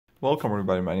Welcome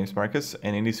everybody, my name is Marcus,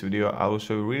 and in this video I will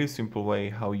show you a really simple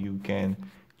way how you can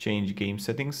change game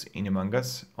settings in Among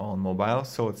Us on mobile.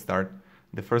 So let's start.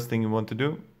 The first thing you want to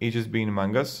do is just be in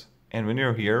Among Us, and when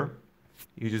you're here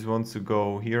you just want to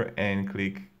go here and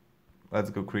click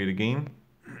let's go create a game.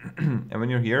 And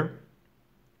when you're here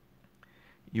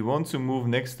you want to move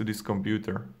next to this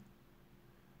computer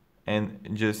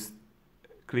and just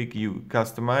click you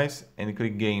customize and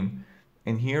click game.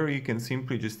 And here you can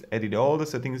simply just edit all the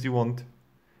settings you want.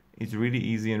 It's really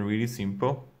easy and really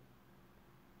simple.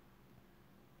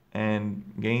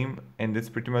 And game, and that's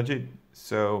pretty much it.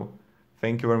 So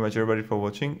thank you very much everybody for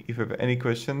watching. If you have any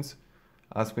questions,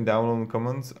 ask me down in the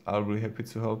comments. I'll be happy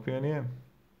to help you, and yeah.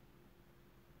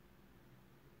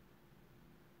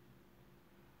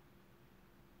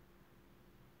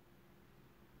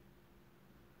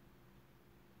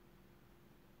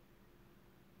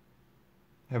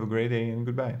 Have a great day and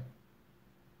goodbye.